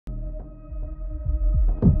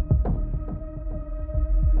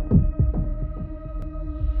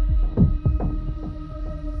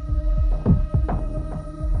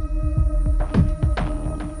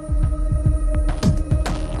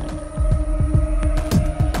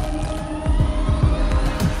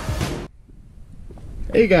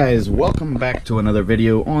Hey guys, welcome back to another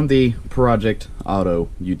video on the Project Auto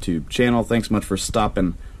YouTube channel. Thanks so much for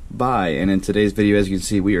stopping by. And in today's video, as you can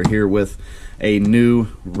see, we are here with a new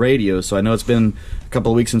radio. So I know it's been a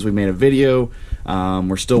couple of weeks since we made a video.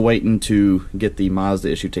 We're still waiting to get the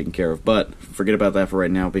Mazda issue taken care of, but forget about that for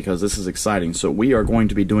right now because this is exciting. So we are going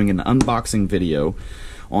to be doing an unboxing video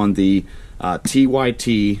on the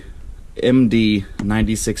Tyt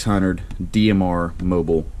Md-9600 DMR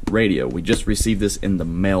mobile radio. We just received this in the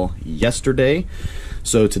mail yesterday,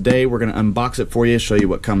 so today we're going to unbox it for you, show you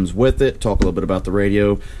what comes with it, talk a little bit about the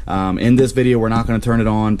radio. In this video we're not going to turn it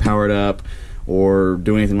on, power it up, or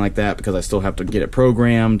do anything like that because I still have to get it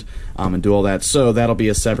programmed and do all that, so that'll be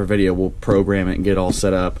a separate video. We'll program it and get it all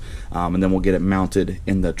set up, and then we'll get it mounted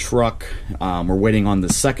in the truck. We're waiting on the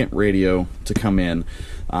second radio to come in,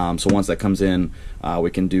 so once that comes in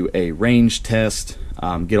we can do a range test,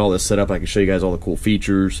 get all this set up. I can show you guys all the cool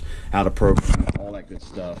features, how to program, all that good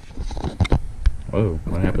stuff. Whoa,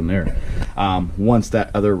 what happened there? Once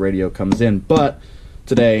that other radio comes in, but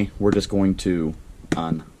today we're just going to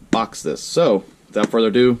unbox this. So without further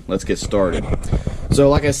ado, let's get started. So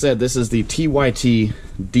like I said, this is the Tyt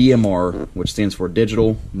DMR, which stands for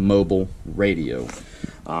Digital Mobile Radio.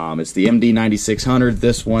 It's the Md-9600.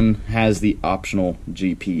 This one has the optional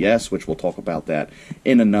GPS, which we'll talk about that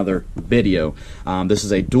in another video. This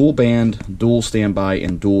is a dual band, dual standby,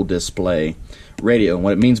 and dual display radio. And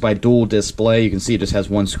what it means by dual display, you can see it just has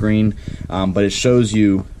one screen, but it shows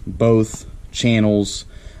you both channels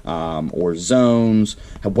or zones,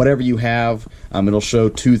 whatever you have. It'll show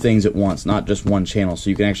two things at once, not just one channel, so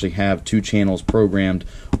you can actually have two channels programmed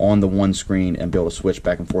on the one screen and be able to switch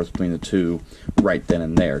back and forth between the two right then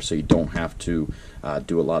and there, so you don't have to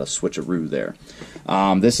do a lot of switcheroo there.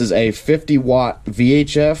 This is a 50 watt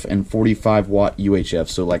VHF and 45 watt UHF,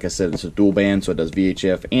 so like I said, it's a dual band, so it does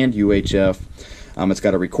VHF and UHF. It's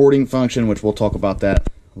got a recording function, which we'll talk about that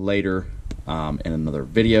later in another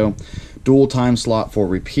video. Dual time slot for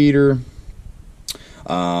repeater,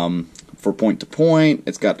 for point to point.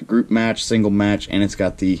 It's got the group match, single match, and it's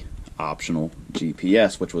got the optional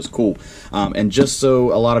GPS, which was cool. And just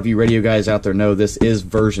so a lot of you radio guys out there know, this is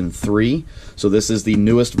version 3, so this is the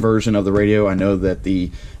newest version of the radio. I know that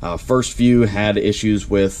the first few had issues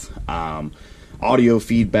with audio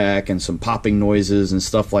feedback and some popping noises and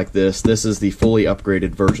stuff like this. This is the fully upgraded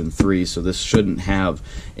version 3, so this shouldn't have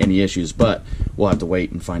any issues, but we'll have to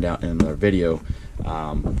wait and find out in another video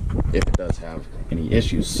if it does have any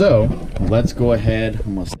issues. So let's go ahead,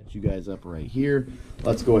 I'm going to set you guys up right here.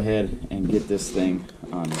 Let's go ahead and get this thing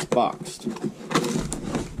unboxed.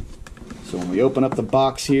 So when we open up the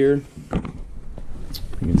box here,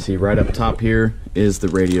 you can see right up top here is the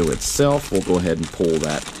radio itself. We'll go ahead and pull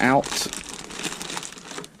that out.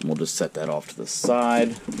 We'll just set that off to the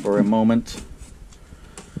side for a moment.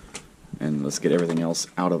 And let's get everything else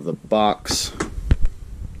out of the box.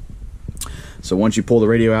 So once you pull the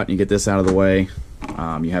radio out and you get this out of the way,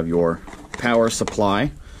 you have your power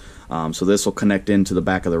supply. So this will connect into the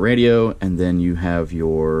back of the radio, and then you have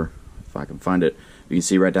your, if I can find it, you can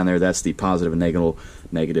see right down there, that's the positive and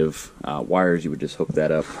negative wires. You would just hook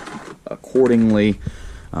that up accordingly.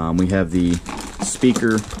 We have the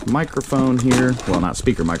speaker microphone here. Well, not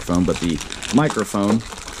speaker microphone, but the microphone.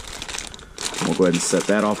 We'll go ahead and set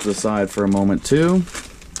that off to the side for a moment too.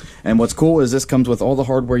 And what's cool is this comes with all the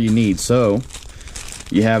hardware you need. So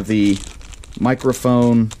you have the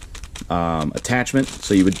microphone attachment,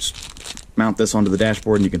 so you would just mount this onto the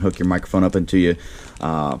dashboard and you can hook your microphone up into you,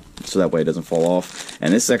 so that way it doesn't fall off.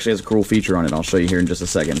 And this actually has a cool feature on it. I'll show you here in just a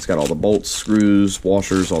second. It's got all the bolts, screws,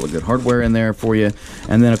 washers, all the good hardware in there for you.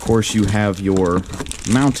 And then of course you have your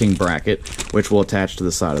mounting bracket, which will attach to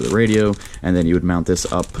the side of the radio, and then you would mount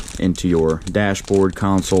this up into your dashboard,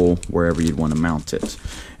 console, wherever you'd want to mount it.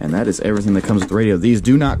 And that is everything that comes with the radio. These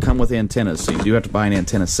do not come with antennas, so you do have to buy an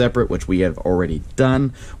antenna separate, which we have already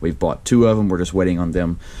done. We've bought 2 of them. We're just waiting on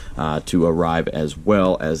them to arrive, as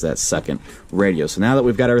well as that second radio. So now that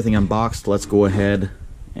we've got everything unboxed, let's go ahead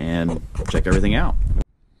and check everything out.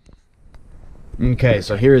 Okay,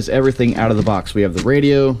 so here is everything out of the box. We have the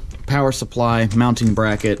radio, power supply, mounting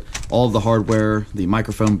bracket, all of the hardware, the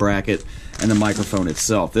microphone bracket, and the microphone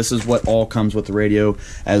itself. This is what all comes with the radio,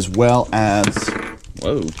 as well as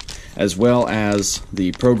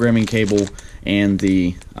the programming cable and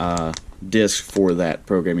the disc for that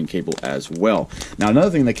programming cable as well. Now,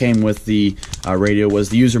 another thing that came with the radio was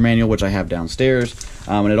the user manual, which I have downstairs,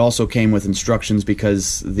 and it also came with instructions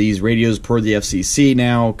because these radios, per the FCC,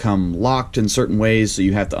 now come locked in certain ways, so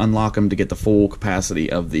you have to unlock them to get the full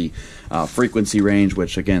capacity of the frequency range,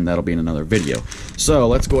 which again, that'll be in another video. So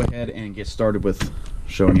let's go ahead and get started with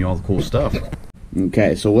showing you all the cool stuff.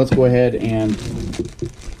 Okay, so let's go ahead and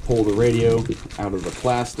pull the radio out of the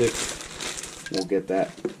plastic. We'll get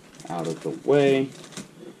that out of the way.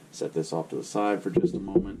 Set this off to the side for just a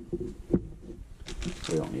moment.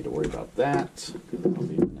 We don't need to worry about that. That'll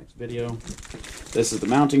be in the next video. This is the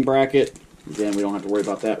mounting bracket. Again, we don't have to worry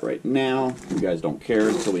about that right now. You guys don't care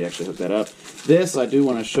until we actually hook that up. This I do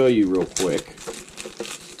want to show you real quick.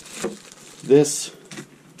 This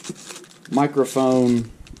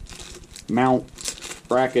microphone mount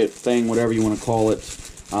bracket thing, whatever you want to call it,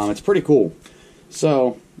 it's pretty cool.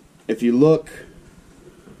 So if you look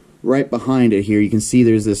right behind it here, you can see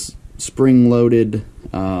there's this spring-loaded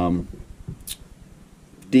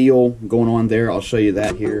deal going on there. I'll show you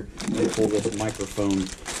that here. Let me pull this microphone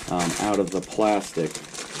out of the plastic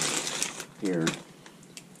here.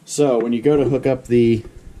 So when you go to hook up the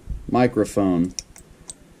microphone,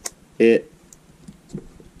 it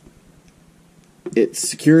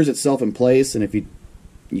secures itself in place, and if you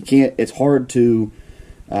can't, it's hard to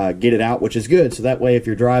get it out, which is good. So that way, if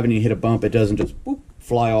you're driving and you hit a bump, it doesn't just boop,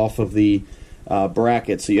 fly off of the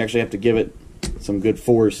bracket. So you actually have to give it some good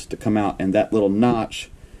force to come out, and that little notch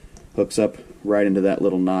hooks up right into that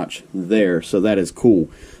little notch there. So that is cool.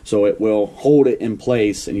 So it will hold it in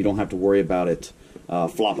place, and you don't have to worry about it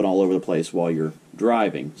flopping all over the place while you're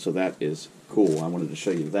driving. So that is cool. I wanted to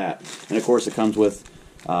show you that. And of course, it comes with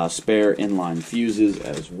spare inline fuses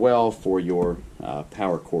as well for your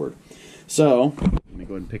power cord. So let me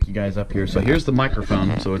go ahead and pick you guys up here. So here's the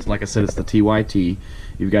microphone. So it's, like I said, it's the TYT.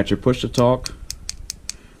 You've got your push to talk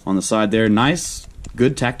on the side there. Nice,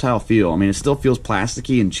 good tactile feel. I mean, it still feels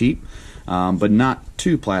plasticky and cheap, but not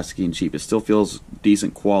too plasticky and cheap. It still feels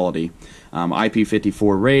decent quality.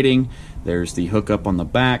 IP54 rating. There's the hookup on the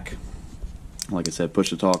back. Like I said, push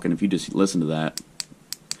to talk, and if you just listen to that,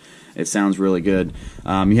 it sounds really good.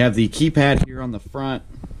 You have the keypad here on the front.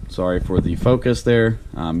 Sorry for the focus there.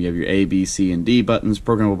 You have your A, B, C, and D buttons,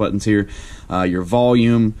 programmable buttons here. Your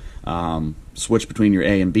volume, switch between your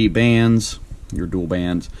A and B bands, your dual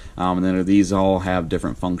bands, and then these all have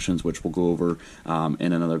different functions, which we'll go over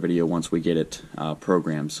in another video once we get it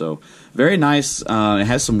programmed. So very nice. It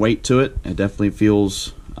has some weight to it. It definitely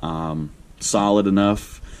feels solid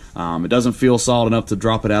enough. It doesn't feel solid enough to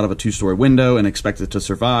drop it out of a two-story window and expect it to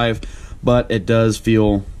survive, but it does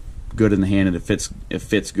feel good in the hand, and it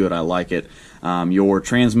fits good. I like it. Your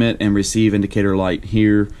transmit and receive indicator light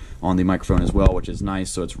here on the microphone as well, which is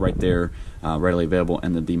nice. So it's right there, readily available,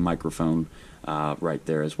 and then the microphone right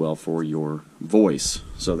there as well for your voice.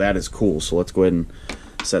 So that is cool. So let's go ahead and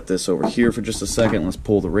set this over here for just a second. Let's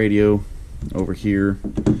pull the radio over here.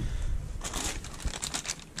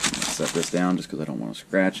 Set this down just because I don't want to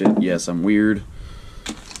scratch it. Yes, I'm weird.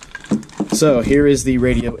 So here is the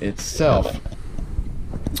radio itself.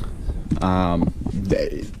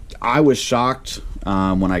 I was shocked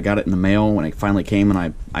when I got it in the mail, when it finally came,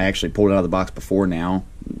 and I actually pulled it out of the box before now.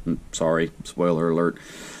 Sorry, spoiler alert.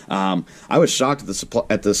 I was shocked at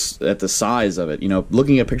the size of it. You know,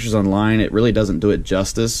 looking at pictures online, it really doesn't do it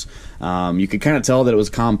justice. You could kind of tell that it was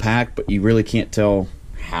compact, but you really can't tell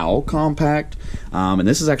how compact. And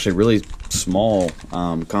this is actually really small,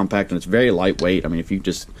 compact, and it's very lightweight. I mean,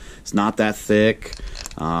 it's not that thick.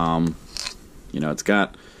 You know,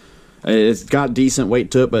 it's got decent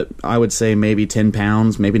weight to it, but I would say maybe 10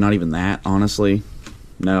 pounds, maybe not even that, honestly.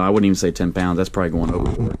 No, I wouldn't even say 10 pounds. That's probably going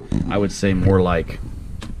overboard. I would say more like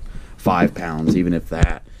 5 pounds, even if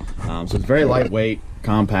that. So it's very lightweight,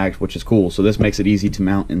 compact, which is cool. So this makes it easy to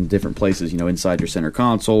mount in different places, you know, inside your center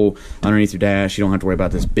console, underneath your dash. You don't have to worry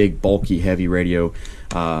about this big, bulky, heavy radio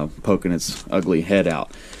poking its ugly head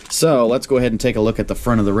out. So let's go ahead and take a look at the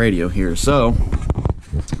front of the radio here. So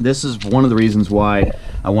this is one of the reasons why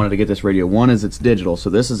I wanted to get this radio. One is it's digital. So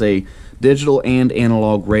this is a digital and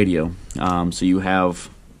analog radio. So you have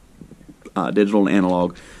digital and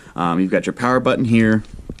analog. You've got your power button here.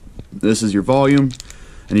 This is your volume.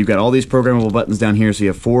 And you've got all these programmable buttons down here. So you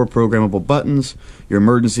have 4 programmable buttons. Your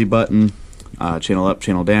emergency button, channel up,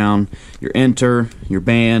 channel down, your enter, your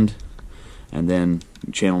band, and then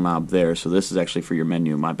channel knob there. So this is actually for your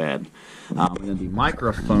menu, my bad. And then the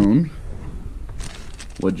microphone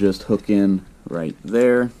would just hook in right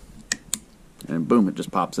there, and boom, it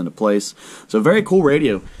just pops into place. So very cool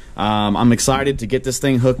radio. I'm excited to get this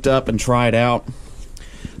thing hooked up and try it out.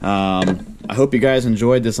 I hope you guys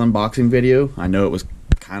enjoyed this unboxing video. I know it was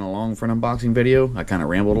kind of long for an unboxing video. I kind of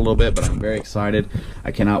rambled a little bit, but I'm very excited.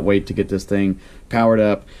 I cannot wait to get this thing powered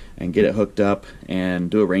up and get it hooked up and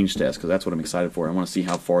do a range test, because that's what I'm excited for. I want to see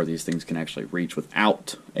how far these things can actually reach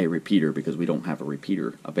without a repeater, because we don't have a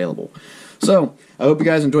repeater available. So I hope you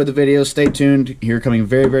guys enjoyed the video. Stay tuned. Here coming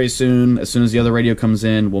very, very soon. As soon as the other radio comes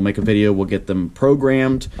in, we'll make a video. We'll get them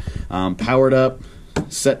programmed, powered up,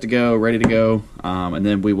 set to go, ready to go, and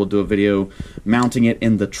then we will do a video mounting it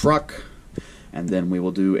in the truck, and then we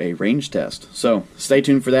will do a range test. So stay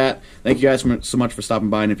tuned for that. Thank you guys so much for stopping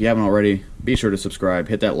by, and if you haven't already, be sure to subscribe,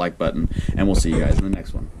 hit that like button, and we'll see you guys in the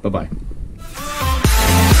next one. Bye-bye.